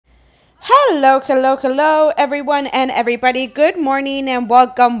Hello, everyone and everybody. Good morning and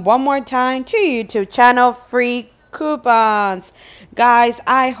welcome one more time to YouTube channel Free Coupons. Guys,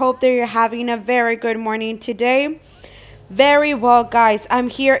 I hope that you're having a very good morning today. Very well, guys. I'm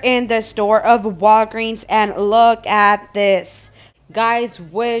here in the store of Walgreens and look at this. Guys,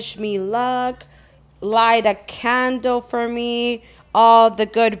 wish me luck. Light a candle for me. All the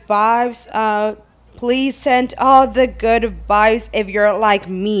good vibes. Please send all the good vibes if you're like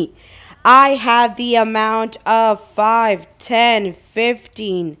me. I have the amount of 5, 10,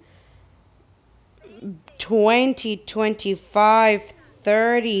 15, 20, 25,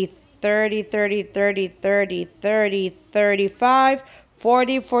 30, 30, 30, 30, 30, 30, 35,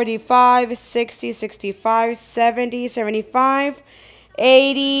 40, 45, 60, 65, 70, 75,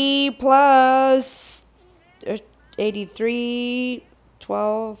 80 plus 83,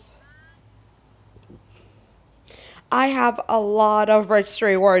 12. I have a lot of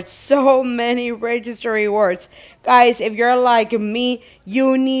registry rewards, so many registry rewards. Guys, if you're like me,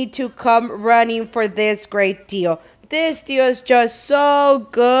 you need to come running for this great deal. This deal is just so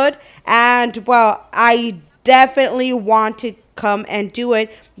good, and well, I definitely want to come and do it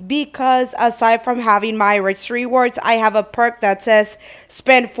because aside from having my registry rewards, I have a perk that says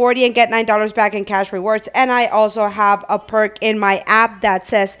spend 40 and get $9 back in cash rewards, and I also have a perk in my app that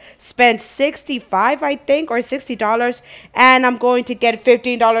says spend 65, I think, or $60, and I'm going to get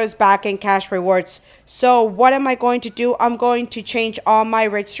 $15 back in cash rewards. So what am I going to do? I'm going to change all my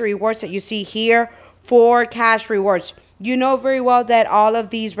registry rewards that you see here for cash rewards. You know very well that all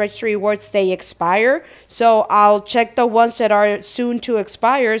of these registry rewards, they expire. So I'll check the ones that are soon to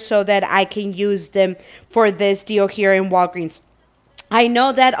expire so that I can use them for this deal here in Walgreens. I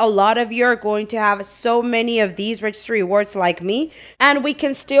know that a lot of you are going to have so many of these registry rewards like me. And we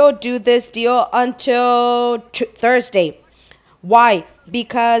can still do this deal until Thursday. Why?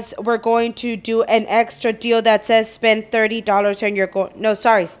 Because we're going to do an extra deal that says spend $30 and you're going, no,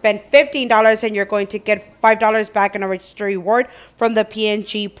 sorry, spend $15 and you're going to get $5 back in a registry reward from the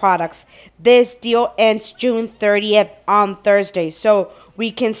P&G products. This deal ends June 30th on Thursday. So we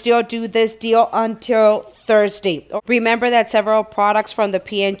can still do this deal until Thursday. Remember that several products from the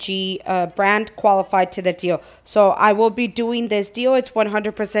P&G brand qualified to the deal. So I will be doing this deal. It's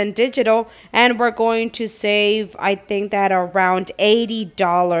 100% digital and we're going to save, I think that around $80.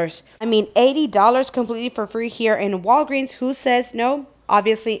 I mean, $80 completely for free here in Walgreens. Who says no?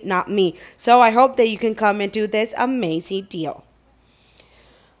 Obviously not me. So I hope that you can come and do this amazing deal.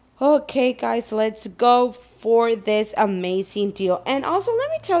 Okay, guys, let's go for this amazing deal. And also, let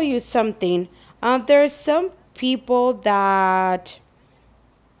me tell you something. There's some people that,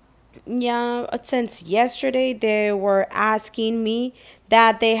 yeah, since yesterday, they were asking me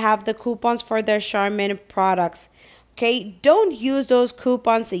that they have the coupons for their Charmin products. Okay, don't use those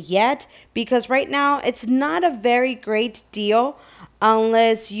coupons yet because right now it's not a very great deal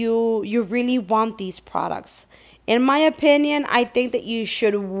unless you really want these products. In my opinion, I think that you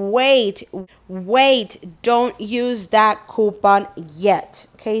should wait. Don't use that coupon yet.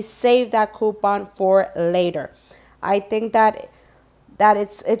 Okay, save that coupon for later. I think that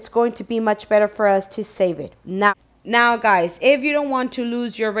it's going to be much better for us to save it now, guys, if you don't want to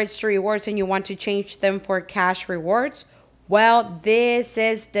lose your registry rewards and you want to change them for cash rewards, well, this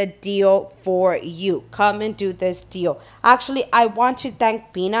is the deal for you. Come and do this deal. Actually, I want to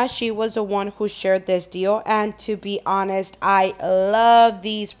thank Pina. She was the one who shared this deal. And to be honest, I love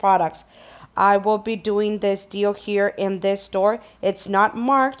these products. I will be doing this deal here in this store. It's not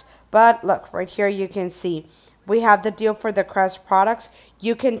marked, but look, right here you can see. We have the deal for the Crest products.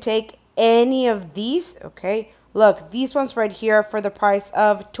 You can take any of these, okay? Look, these ones right here for the price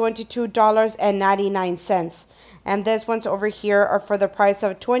of $22.99. And these ones over here are for the price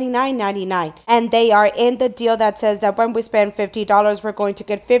of $29.99. And they are in the deal that says that when we spend $50, we're going to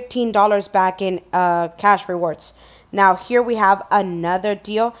get $15 back in cash rewards. Now, here we have another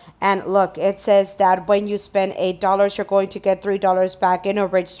deal. And look, it says that when you spend $8, you're going to get $3 back in a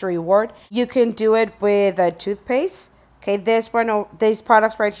registry reward. You can do it with a toothpaste. Okay, these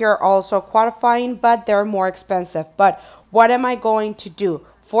products right here are also qualifying, but they're more expensive. But what am I going to do?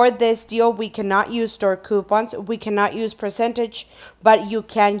 For this deal, we cannot use store coupons. We cannot use percentage, but you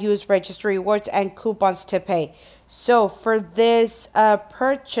can use registry rewards and coupons to pay. So for this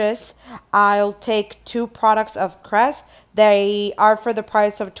purchase, I'll take 2 products of Crest. They are for the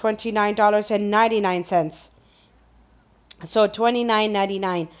price of $29.99. So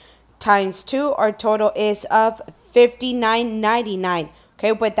 $29.99 times 2, our total is of $59.99.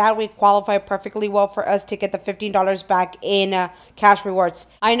 Okay, with that, we qualify perfectly well for us to get the $15 back in cash rewards.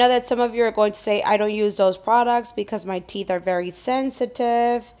 I know that some of you are going to say, I don't use those products because my teeth are very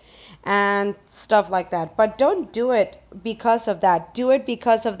sensitive and stuff like that. But don't do it because of that. Do it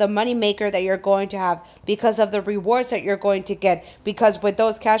because of the money maker that you're going to have, because of the rewards that you're going to get, because with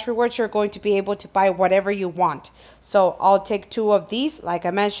those cash rewards, you're going to be able to buy whatever you want. So I'll take 2 of these. Like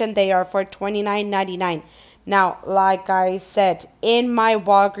I mentioned, they are for $29.99. Now, like I said, in my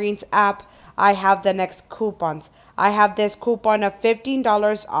Walgreens app, I have the next coupons. I have this coupon of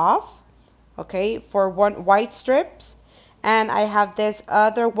 $15 off, okay, for 1 white strips. And I have this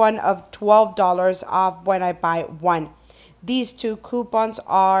other one of $12 off when I buy 1. These 2 coupons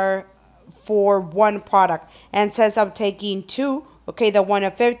are for 1 product. And since I'm taking 2, okay, the one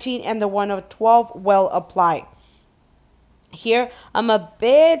of 15 and the one of 12 will apply. Here, I'm a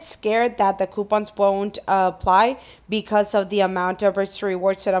bit scared that the coupons won't apply because of the amount of registry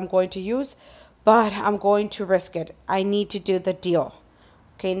rewards that I'm going to use, but I'm going to risk it. I need to do the deal.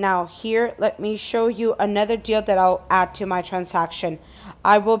 Okay, now here, let me show you another deal that I'll add to my transaction.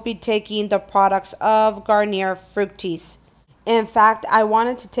 I will be taking the products of Garnier Fructis. In fact, I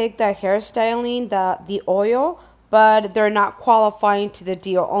wanted to take the hairstyling, the oil, but they're not qualifying to the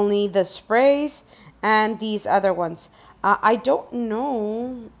deal. Only the sprays and these other ones. I don't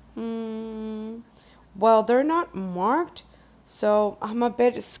know. Well, they're not marked, so I'm a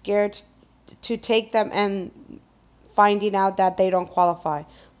bit scared to take them and finding out that they don't qualify.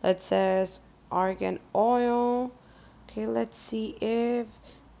 It says argan oil. Okay, let's see if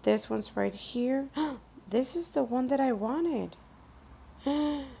this one's right here. This is the one that I wanted.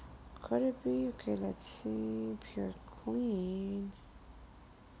 Could it be? Okay, let's see. Pure clean.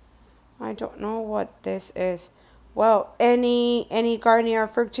 I don't know what this is. Well, any Garnier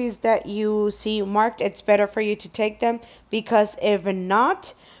Fructis that you see marked, it's better for you to take them, because if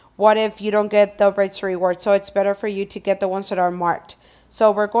not, what if you don't get the registry reward? So it's better for you to get the ones that are marked.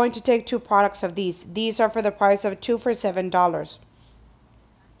 So we're going to take 2 products of these. These are for the price of 2 for $7.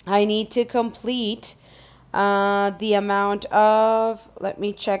 I need to complete the amount of, let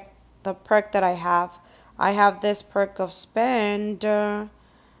me check the perk that I have. I have this perk of spend, how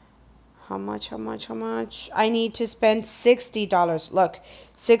much? I need to spend $60. Look,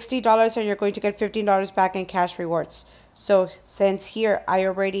 $60 and you're going to get $15 back in cash rewards. So since here I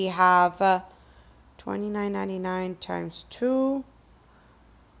already have $29.99 times 2.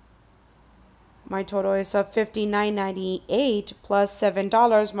 My total is of $59.98 plus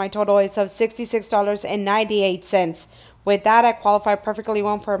 $7. My total is of $66.98. With that, I qualify perfectly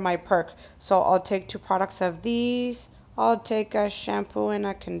well for my perk. So I'll take 2 products of these. I'll take a shampoo and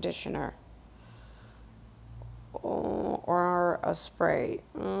a conditioner. Or a spray.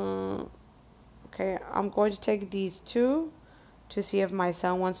 Okay, I'm going to take these 2 to see if my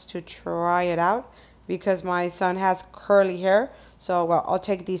son wants to try it out, because my son has curly hair. So, well, I'll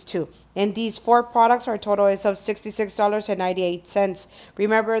take these 2. And these 4 products, our total is of $66.98.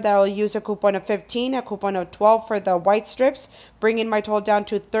 Remember that I'll use a coupon of 15, a coupon of 12 for the white strips, bringing my total down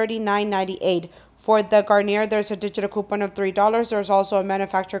to $39.98. For the Garnier, there's a digital coupon of $3. There's also a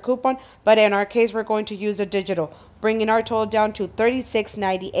manufacturer coupon, but in our case, we're going to use a digital, bringing our total down to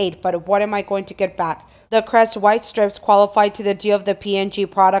 $36.98. But what am I going to get back? The Crest white strips qualify to the deal of the P&G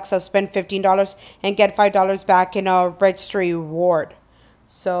products of spend $15 and get $5 back in a registry reward.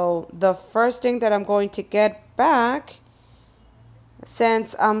 So the first thing that I'm going to get back,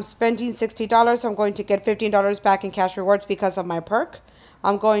 since I'm spending $60, I'm going to get $15 back in cash rewards because of my perk.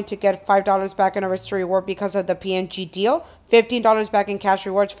 I'm going to get $5 back in a registry reward because of the P&G deal. $15 back in cash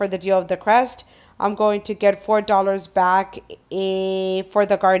rewards for the deal of the Crest. I'm going to get $4 back for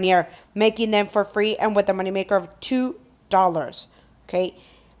the Garnier, making them for free and with a moneymaker of $2. Okay.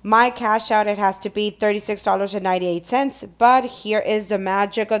 My cash out, it has to be $36.98. But here is the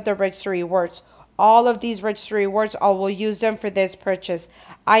magic of the registry rewards. All of these registry rewards, I will use them for this purchase.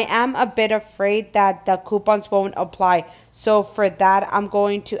 I am a bit afraid that the coupons won't apply. So for that, I'm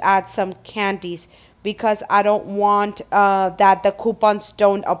going to add some candies, because I don't want that the coupons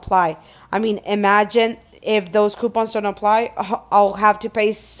don't apply. I mean, imagine if those coupons don't apply, I'll have to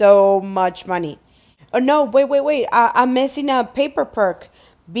pay so much money. Oh, no, wait. I'm missing a paper perk,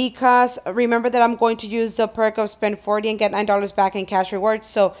 because remember that I'm going to use the perk of spend 40 and get $9 back in cash rewards.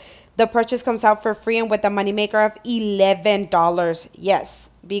 So the purchase comes out for free and with a moneymaker of $11.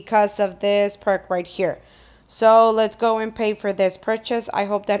 Yes, because of this perk right here. So let's go and pay for this purchase. I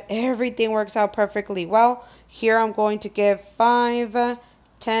hope that everything works out perfectly well. Here I'm going to give 5,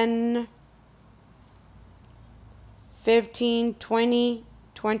 10, 15, 20,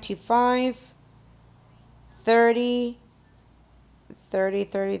 25, 30,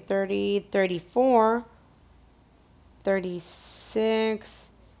 34,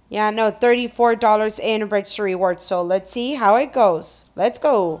 36. Yeah, no, $34 in registry rewards. So let's see how it goes. Let's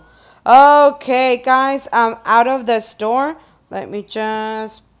go. Okay, guys, I'm out of the store. Let me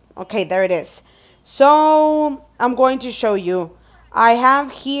just, okay, there it is. So I'm going to show you. I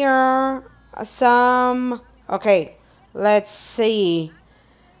have here some, okay, let's see.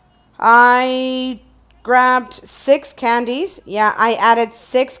 I grabbed 6 candies. Yeah, I added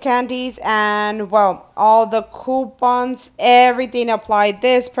 6 candies and, well, all the coupons, everything applied.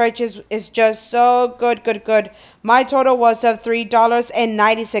 This purchase is just so good, good, good. My total was of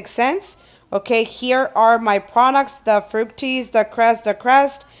 $3.96. Okay, here are my products, the Fructies, the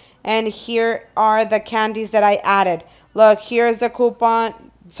Crest, and here are the candies that I added. Look, here's the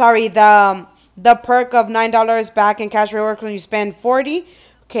coupon, sorry, the perk of $9 back in cash rewards when you spend 40.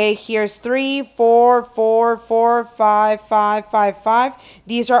 Okay, here's 3, 4, 4, 4, 5, 5, 5, 5.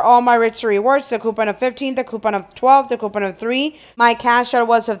 These are all my rich rewards. The coupon of 15, the coupon of 12, the coupon of 3. My cash out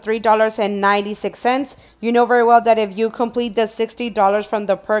was of $3.96. You know very well that if you complete the $60 from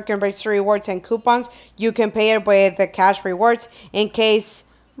the perk and rich rewards and coupons, you can pay it with the cash rewards in case...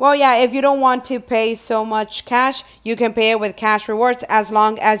 Well, yeah, if you don't want to pay so much cash, you can pay it with cash rewards as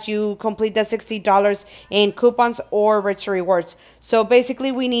long as you complete the $60 in coupons or rich rewards. So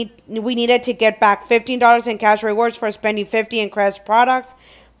basically, we needed to get back $15 in cash rewards for spending 50 in Crest products,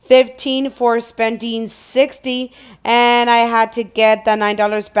 15 for spending 60, and I had to get the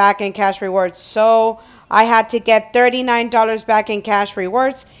 $9 back in cash rewards. So I had to get $39 back in cash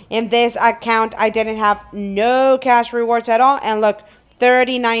rewards. In this account, I didn't have no cash rewards at all, and look,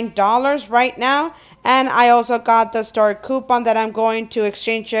 $39 right now. And I also got the store coupon that I'm going to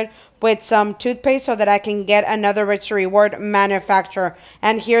exchange it with some toothpaste so that I can get another rich reward manufacturer.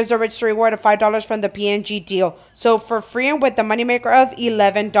 And here's the rich reward of $5 from the P&G deal. So for free and with the moneymaker of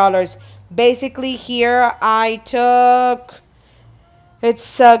 $11. Basically here I took,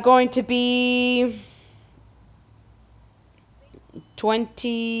 it's going to be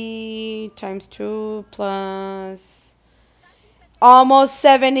 20 times 2 plus almost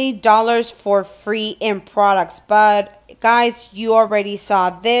 $70 for free in products. But guys, you already saw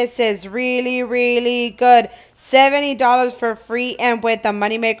this is really, really good. $70 for free and with a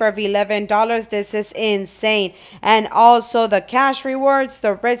moneymaker of $11. This is insane. And also the cash rewards,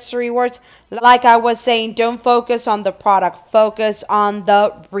 the rich rewards. Like I was saying, don't focus on the product, focus on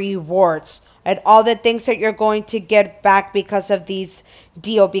the rewards and all the things that you're going to get back because of these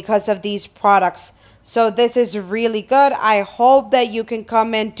because of these products. So this is really good. I hope that you can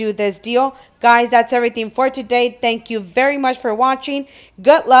come and do this deal. Guys, that's everything for today. Thank you very much for watching.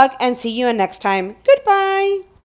 Good luck and see you next time. Goodbye.